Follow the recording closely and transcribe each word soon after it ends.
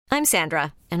I'm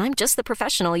Sandra, and I'm just the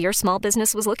professional your small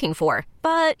business was looking for.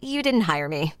 But you didn't hire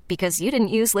me because you didn't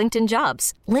use LinkedIn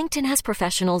Jobs. LinkedIn has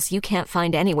professionals you can't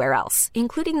find anywhere else,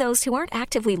 including those who aren't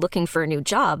actively looking for a new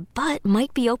job, but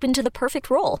might be open to the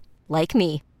perfect role, like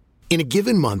me. In a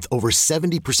given month, over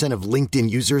 70% of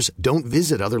LinkedIn users don't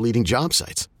visit other leading job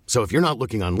sites. So if you're not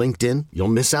looking on LinkedIn, you'll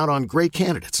miss out on great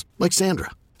candidates like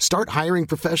Sandra. Start hiring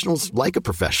professionals like a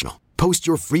professional. Post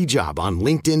your free job on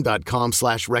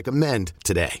linkedin.com/recommend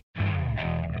today.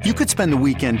 You could spend the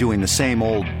weekend doing the same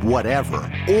old whatever,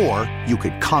 or you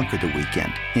could conquer the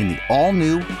weekend in the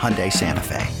all-new Hyundai Santa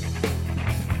Fe.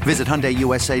 Visit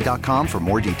HyundaiUSA.com for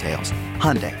more details.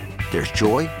 Hyundai, there's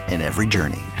joy in every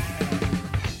journey.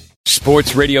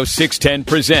 Sports Radio 610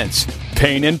 presents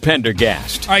Payne and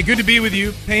Pendergast. All right, good to be with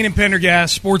you. Payne and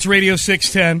Pendergast, Sports Radio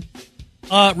 610.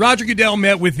 Roger Goodell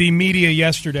met with the media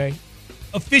yesterday.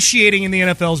 Officiating in the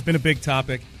NFL has been a big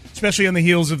topic, especially on the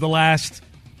heels of the last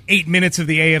 8 minutes of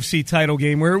the AFC title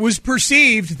game, where it was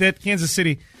perceived that Kansas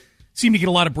City seemed to get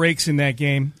a lot of breaks in that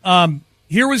game.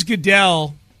 Here was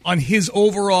Goodell on his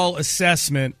overall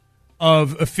assessment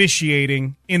of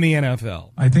officiating in the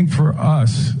NFL. I think for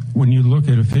us, when you look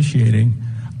at officiating,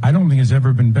 I don't think it's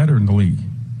ever been better in the league.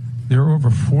 There are over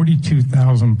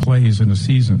 42,000 plays in a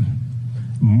season.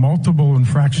 Multiple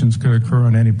infractions could occur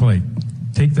on any play.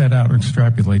 Take that out and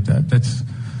extrapolate that. That's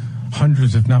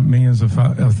hundreds, if not millions, of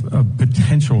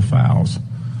potential fouls.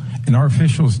 And our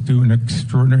officials do an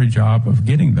extraordinary job of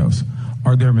getting those.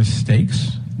 Are there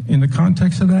mistakes in the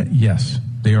context of that? Yes.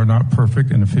 They are not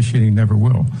perfect, and officiating never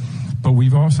will. But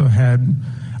we've also had,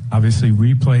 obviously,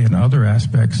 replay and other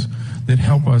aspects that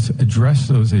help us address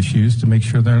those issues to make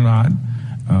sure they're not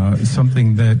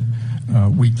something that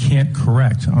we can't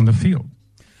correct on the field.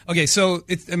 Okay, so,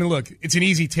 it's an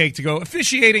easy take to go,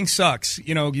 officiating sucks.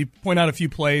 You know, you point out a few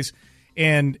plays,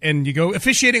 and you go,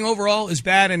 officiating overall is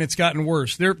bad, and it's gotten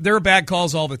worse. There are bad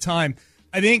calls all the time.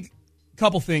 I think a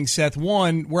couple things, Seth.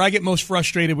 One, where I get most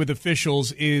frustrated with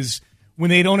officials is when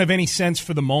they don't have any sense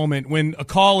for the moment, when a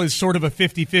call is sort of a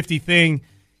 50-50 thing,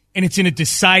 and it's in a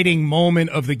deciding moment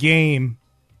of the game.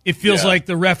 It feels like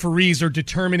the referees are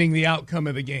determining the outcome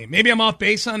of the game. Maybe I'm off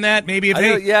base on that. Maybe if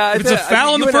it's a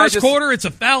foul in the first quarter, it's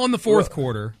a foul in the fourth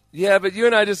quarter. Yeah, but you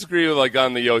and I disagree with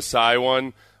on the Osai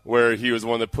one where he was the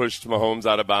one that pushed Mahomes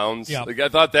out of bounds. Yeah. I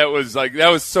thought that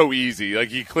was so easy.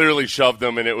 He clearly shoved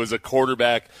him, and it was a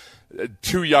quarterback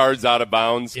 2 yards out of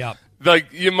bounds. Yeah.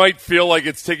 You might feel like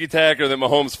it's ticky-tack or that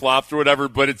Mahomes flopped or whatever,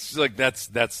 but it's that's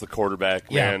the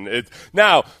quarterback, man.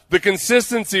 Now, the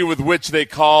consistency with which they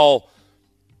call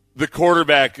the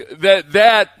quarterback,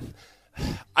 that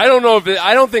I don't know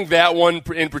I don't think that one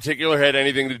in particular had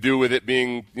anything to do with it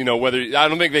being, whether I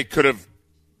don't think they could have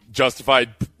justified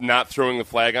not throwing the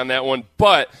flag on that one.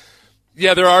 But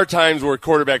yeah, there are times where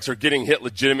quarterbacks are getting hit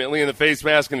legitimately in the face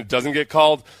mask and it doesn't get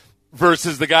called,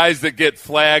 versus the guys that get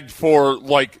flagged for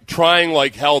trying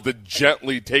like hell to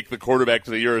gently take the quarterback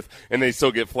to the earth and they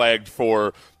still get flagged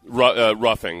for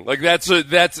roughing.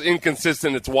 That's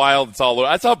inconsistent. It's wild. It's all over.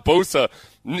 I saw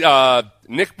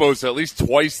Nick Bosa at least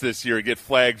twice this year get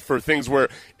flagged for things where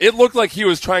it looked like he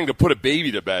was trying to put a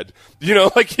baby to bed. He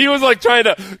was trying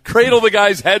to cradle the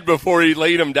guy's head before he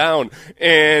laid him down,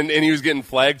 and he was getting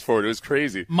flagged for it. It was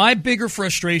crazy. My bigger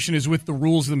frustration is with the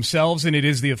rules themselves, and it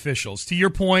is the officials. To your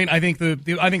point, I think the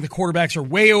quarterbacks are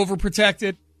way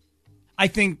overprotected. I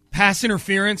think pass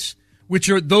interference,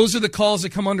 those are the calls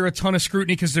that come under a ton of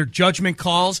scrutiny because they're judgment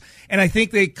calls, and I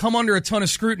think they come under a ton of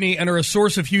scrutiny and are a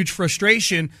source of huge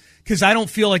frustration because I don't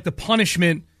feel like the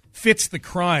punishment fits the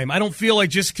crime. I don't feel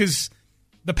like just because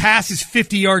the pass is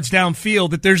 50 yards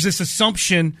downfield that there's this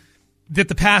assumption that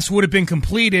the pass would have been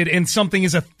completed and something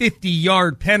is a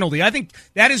 50-yard penalty. I think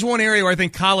that is one area where I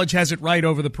think college has it right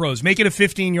over the pros. Make it a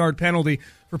 15-yard penalty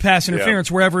for pass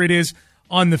interference wherever it is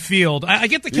on the field. I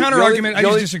get the counter-argument. I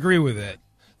just disagree with it.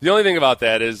 The only thing about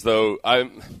that is, though,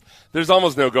 there's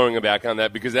almost no going back on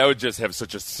that because that would just have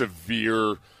such a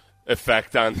severe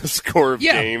effect on the score of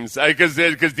games. Because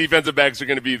defensive backs are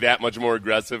going to be that much more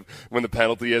aggressive when the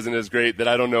penalty isn't as great. That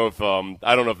I don't know if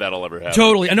that'll ever happen.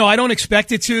 Totally, no, I don't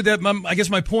expect it to. I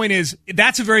guess my point is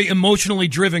that's a very emotionally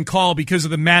driven call because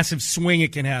of the massive swing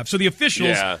it can have. So the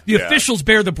officials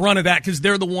bear the brunt of that because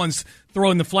they're the ones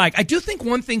throwing the flag. I do think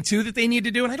one thing too that they need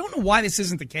to do, and I don't know why this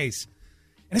isn't the case.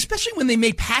 And especially when they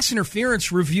made pass interference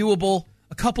reviewable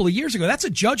a couple of years ago, that's a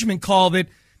judgment call that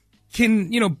can,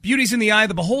 beauty's in the eye of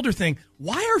the beholder thing.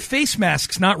 Why are face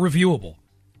masks not reviewable?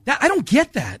 I don't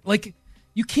get that.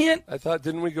 You can't. I thought,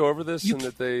 didn't we go over this and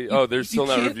that they're still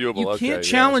not reviewable? You can't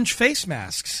challenge face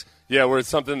masks. Yeah, where it's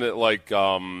something that like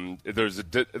there's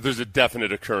a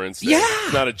definite occurrence. Yeah,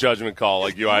 it's not a judgment call.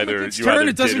 Like you either it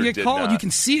doesn't get called. Not. You can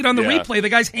see it on the replay. The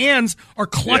guy's hands are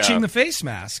clutching the face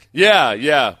mask.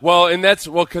 Yeah. Well, and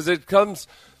because it comes.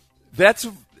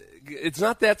 It's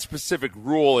not that specific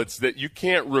rule. It's that you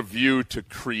can't review to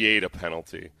create a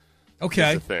penalty. Okay.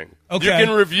 That's the thing. Okay. You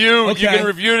can review. Okay. You can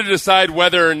review to decide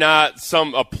whether or not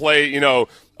a play,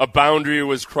 a boundary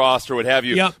was crossed or what have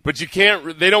you. Yep. But you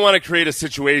can't. They don't want to create a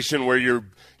situation where you're,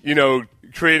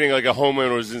 creating like a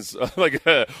homeowners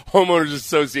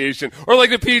association or like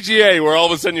the PGA, where all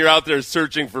of a sudden you're out there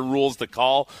searching for rules to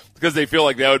call because they feel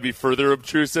like that would be further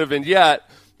obtrusive. And yet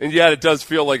it does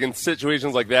feel like in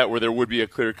situations like that where there would be a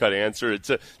clear-cut answer, it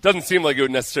doesn't seem like it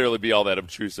would necessarily be all that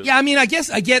obtrusive. Yeah, I mean, I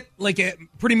guess I get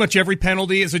pretty much every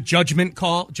penalty is a judgment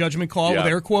call with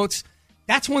air quotes.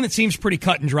 That's one that seems pretty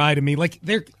cut and dry to me. Like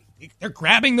they're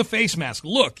grabbing the face mask.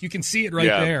 Look, you can see it right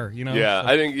there. Yeah, so.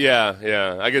 I think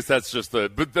I guess that's just I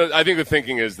think the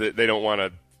thinking is that they don't want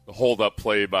to hold up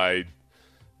play by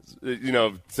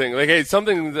saying like, hey,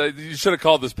 something that you should have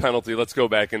called this penalty. Let's go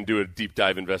back and do a deep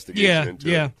dive investigation into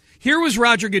it. Here was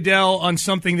Roger Goodell on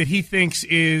something that he thinks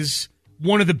is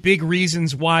one of the big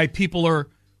reasons why people are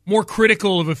more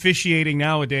critical of officiating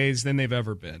nowadays than they've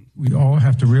ever been. We all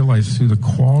have to realize through the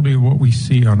quality of what we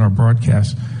see on our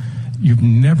broadcast, you've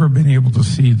never been able to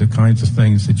see the kinds of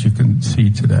things that you can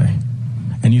see today.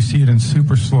 And you see it in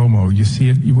super slow-mo. You see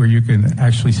it where you can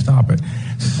actually stop it.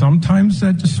 Sometimes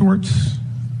that distorts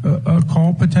a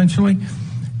call potentially,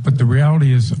 but the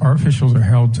reality is our officials are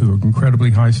held to an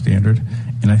incredibly high standard,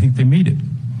 and I think they meet it.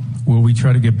 Will we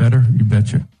try to get better? You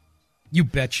betcha. You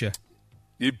betcha.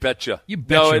 You betcha. You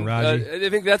betcha, no, Raji. I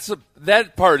think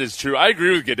that part is true. I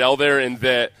agree with Goodell there in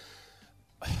that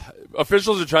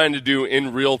officials are trying to do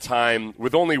in real time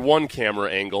with only one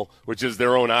camera angle, which is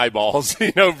their own eyeballs,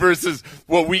 versus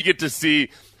what we get to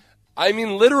see. I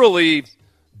mean, literally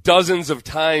dozens of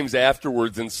times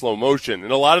afterwards in slow motion.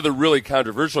 And a lot of the really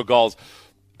controversial calls,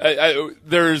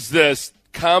 there's this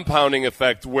compounding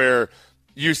effect where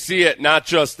you see it not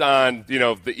just on, the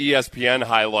ESPN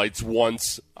highlights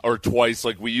once or twice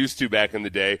like we used to back in the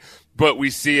day, but we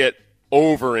see it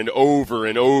over and over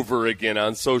and over again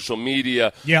on social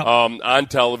media, on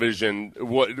television,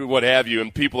 what have you,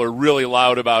 and people are really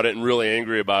loud about it and really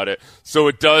angry about it. So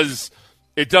it does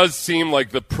seem like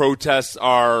the protests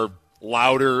are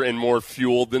louder and more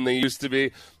fueled than they used to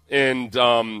be. And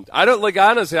honestly, I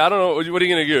don't know. What are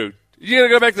you going to do? You going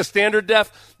to go back to standard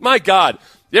def? My God.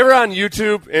 You ever on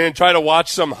YouTube and try to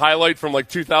watch some highlight from like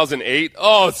 2008?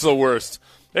 Oh, it's the worst.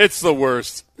 It's the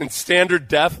worst. In standard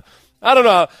def? I don't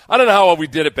know how well we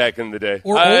did it back in the day.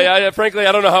 Frankly,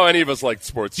 I don't know how any of us liked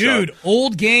sports. Dude,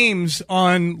 old games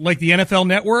on like the NFL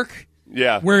Network.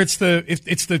 Yeah. Where it's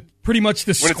the pretty much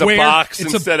the when square. When it's a box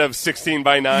instead of 16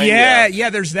 by 9. Yeah,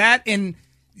 there's that. And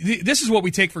this is what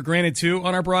we take for granted, too,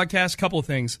 on our broadcast. Couple of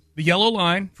things. The yellow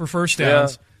line for first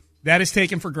downs, that is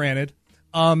taken for granted.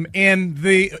 And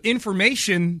the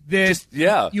information that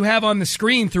you have on the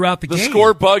screen throughout the game. The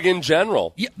score bug in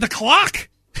general. Yeah, the clock.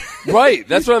 Right,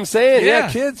 that's what I'm saying. Yeah,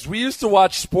 kids, we used to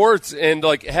watch sports and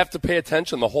have to pay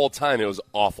attention the whole time. It was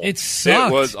awful. It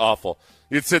sucked. It was awful.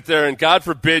 You'd sit there and God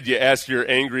forbid you ask your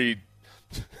angry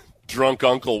drunk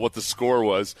uncle what the score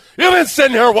was. You've been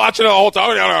sitting here watching it the whole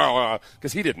time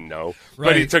because he didn't know,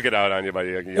 but he took it out on you by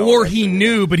or he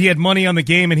knew, but he had money on the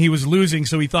game and he was losing,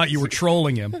 so he thought you were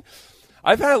trolling him.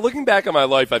 Looking back on my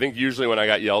life, I think usually when I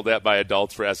got yelled at by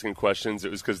adults for asking questions, it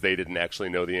was because they didn't actually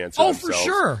know the answer themselves. For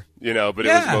sure. But it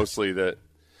was mostly that.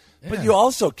 Yeah. But you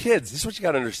also, kids, this is what you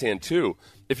got to understand, too.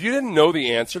 If you didn't know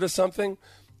the answer to something,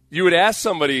 you would ask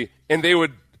somebody, and they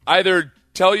would either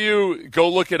tell you, go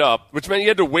look it up, which meant you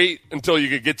had to wait until you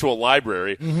could get to a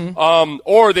library,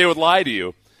 or they would lie to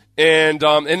you. And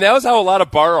that was how a lot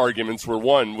of bar arguments were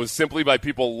won, was simply by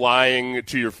people lying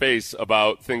to your face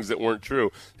about things that weren't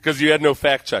true because you had no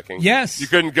fact checking. Yes. You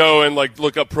couldn't go and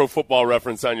look up Pro Football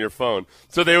Reference on your phone.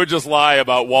 So they would just lie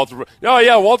about Walter. Oh,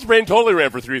 yeah, Walter Payton totally ran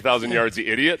for 3,000 yards, the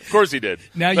idiot. Of course he did.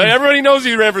 Everybody knows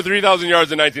he ran for 3,000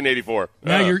 yards in 1984.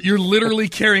 Now you're literally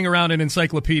carrying around an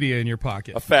encyclopedia in your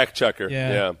pocket. A fact checker.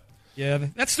 Yeah,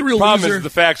 that's the real problem loser. Is the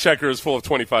fact checker is full of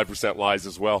 25% lies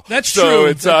as well. That's true. So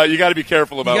it's you got to be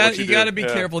careful about what you do. You got to be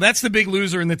careful. That's the big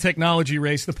loser in the technology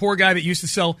race. The poor guy that used to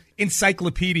sell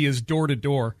encyclopedias door to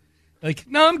door.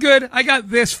 No, I'm good. I got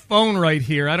this phone right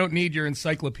here. I don't need your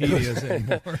encyclopedias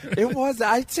anymore.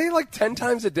 I'd say 10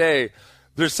 times a day.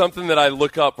 There's something that I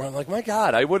look up where I'm like, my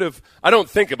God, I don't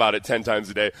think about it 10 times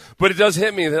a day, but it does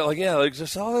hit me that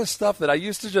just all this stuff that I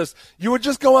used to you would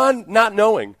just go on not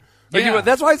knowing. Like,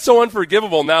 that's why it's so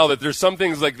unforgivable now that there's some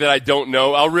things like that I don't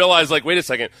know. I'll realize, like, wait a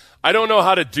second, I don't know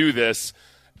how to do this,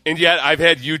 and yet I've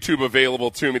had YouTube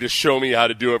available to me to show me how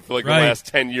to do it for, like, the last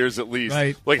 10 years at least.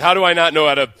 Right. Like, how do I not know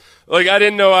how to – like, I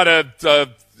didn't know how to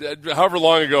however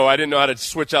long ago, I didn't know how to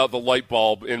switch out the light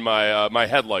bulb in my my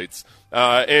headlights.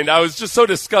 And I was just so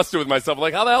disgusted with myself.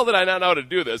 Like, how the hell did I not know how to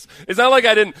do this? It's not like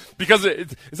I didn't – because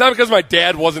it's not because my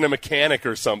dad wasn't a mechanic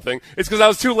or something. It's because I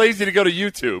was too lazy to go to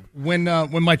YouTube.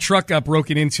 When my truck got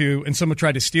broken into and someone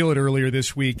tried to steal it earlier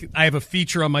this week, I have a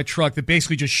feature on my truck that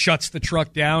basically just shuts the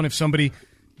truck down if somebody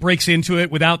breaks into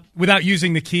it without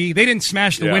using the key. They didn't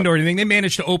smash the window or anything. They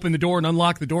managed to open the door and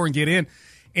unlock the door and get in.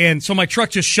 And so my truck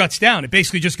just shuts down. It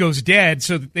basically just goes dead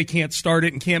so that they can't start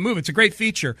it and can't move. It's a great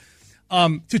feature.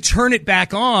 To turn it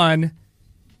back on,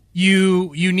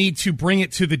 you need to bring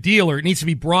it to the dealer. It needs to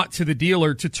be brought to the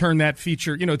dealer to turn that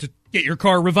feature, to get your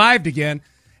car revived again.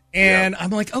 And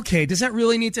I'm like, okay, does that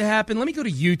really need to happen? Let me go to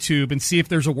YouTube and see if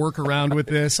there's a workaround with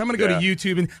this. I'm going to go to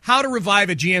YouTube and how to revive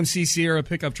a GMC Sierra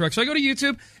pickup truck. So I go to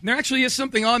YouTube, and there actually is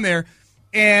something on there.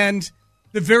 And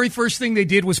the very first thing they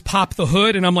did was pop the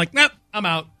hood, and I'm like, nope, I'm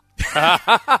out.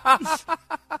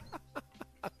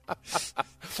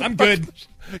 I'm good.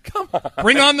 Come on.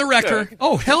 Bring on the wrecker.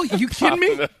 Oh, hell, you kidding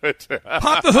me?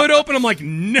 Pop the hood open. I'm like,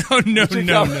 no.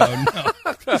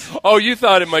 Oh, you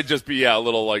thought it might just be, a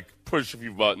little, like, push a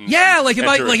few buttons. Yeah, like if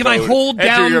I hold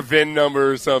down. Enter your VIN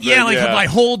number or something. Yeah, like if I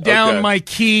hold down my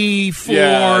key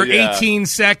for 18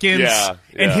 seconds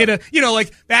and hit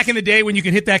like back in the day when you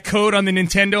could hit that code on the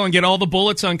Nintendo and get all the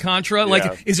bullets on Contra.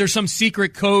 Like, is there some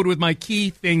secret code with my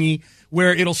key thingy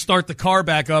where it'll start the car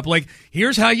back up? Like,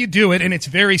 here's how you do it, and it's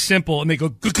very simple. And they go,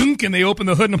 gunk, and they open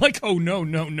the hood, and I'm like, oh,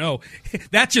 no.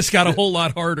 That just got a whole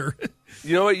lot harder.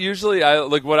 You know what? Usually,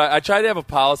 I try to have a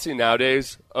policy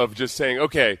nowadays of just saying,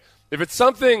 okay, if it's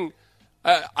something,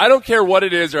 I don't care what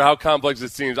it is or how complex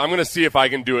it seems, I'm going to see if I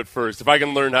can do it first, if I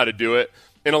can learn how to do it.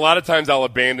 And a lot of times I'll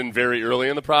abandon very early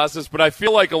in the process, but I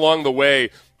feel like along the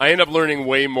way, I end up learning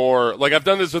way more. Like, I've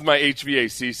done this with my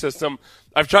HVAC system.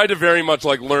 I've tried to very much,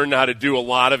 like, learn how to do a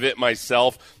lot of it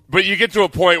myself, but you get to a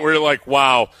point where you're like,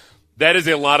 wow, that is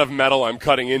a lot of metal I'm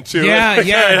cutting into. Yeah,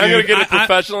 and I'm going to get a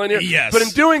professional in here. Yes. But in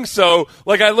doing so,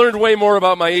 like, I learned way more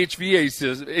about my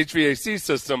HVAC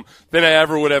system than I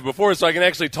ever would have before, so I can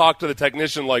actually talk to the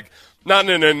technician, like, not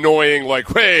in an annoying, like,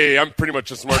 hey, I'm pretty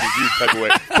much as smart as you type of way,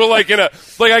 but like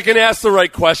I can ask the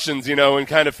right questions, and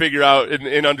kind of figure out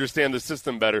and understand the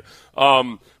system better.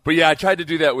 But yeah, I tried to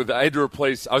do that I was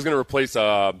going to replace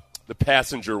the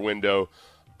passenger window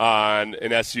on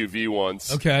an SUV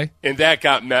once. Okay. And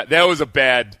that was a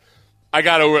bad. I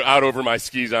got out over my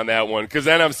skis on that one, because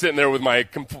then I'm sitting there with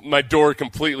my door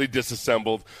completely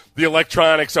disassembled. The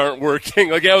electronics aren't working.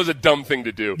 Like, that was a dumb thing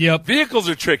to do. Yep. Vehicles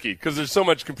are tricky because there's so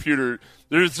much computer.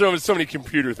 There's so many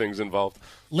computer things involved.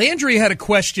 Landry had a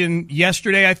question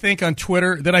yesterday, I think, on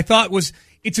Twitter that I thought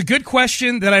it's a good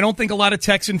question that I don't think a lot of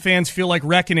Texan fans feel like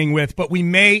reckoning with, but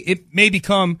it may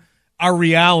become our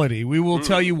reality. We will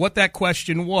tell you what that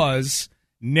question was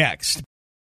next.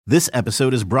 This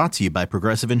episode is brought to you by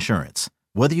Progressive Insurance.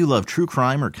 Whether you love true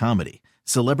crime or comedy,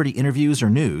 celebrity interviews or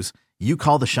news, you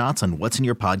call the shots on what's in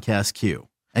your podcast queue.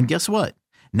 And guess what?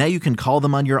 Now you can call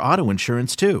them on your auto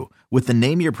insurance too with the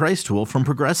Name Your Price tool from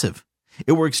Progressive.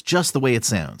 It works just the way it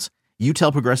sounds. You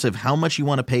tell Progressive how much you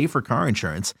want to pay for car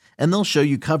insurance, and they'll show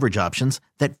you coverage options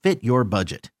that fit your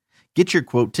budget. Get your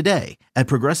quote today at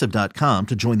Progressive.com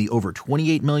to join the over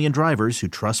 28 million drivers who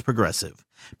trust Progressive.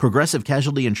 Progressive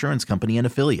Casualty Insurance Company and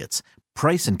Affiliates.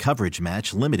 Price and coverage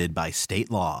match limited by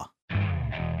state law.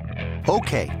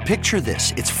 Okay, picture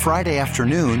this. It's Friday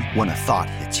afternoon when a thought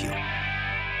hits you.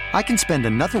 I can spend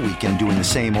another weekend doing the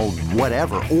same old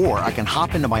whatever, or I can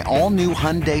hop into my all-new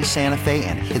Hyundai Santa Fe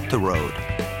and hit the road.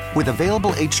 With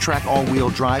available H-Track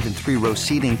all-wheel drive and 3-row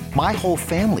seating, my whole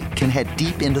family can head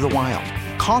deep into the wild.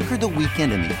 Conquer the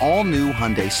weekend in the all-new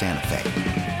Hyundai Santa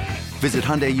Fe. Visit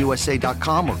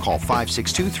HyundaiUSA.com or call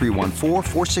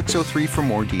 562-314-4603 for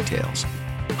more details.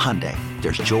 Hyundai,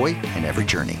 there's joy in every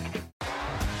journey.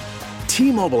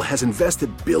 T-Mobile has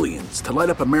invested billions to light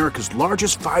up America's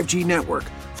largest 5G network,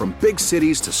 from big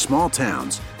cities to small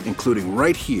towns, including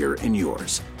right here in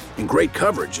yours. And great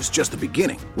coverage is just the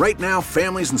beginning. Right now,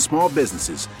 families and small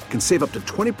businesses can save up to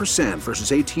 20%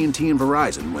 versus AT&T and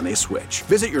Verizon when they switch.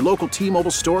 Visit your local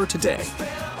T-Mobile store today.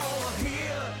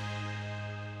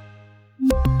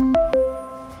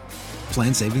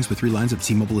 Plan savings with 3 lines of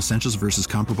T-Mobile Essentials versus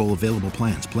comparable available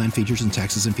plans. Plan features and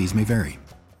taxes and fees may vary.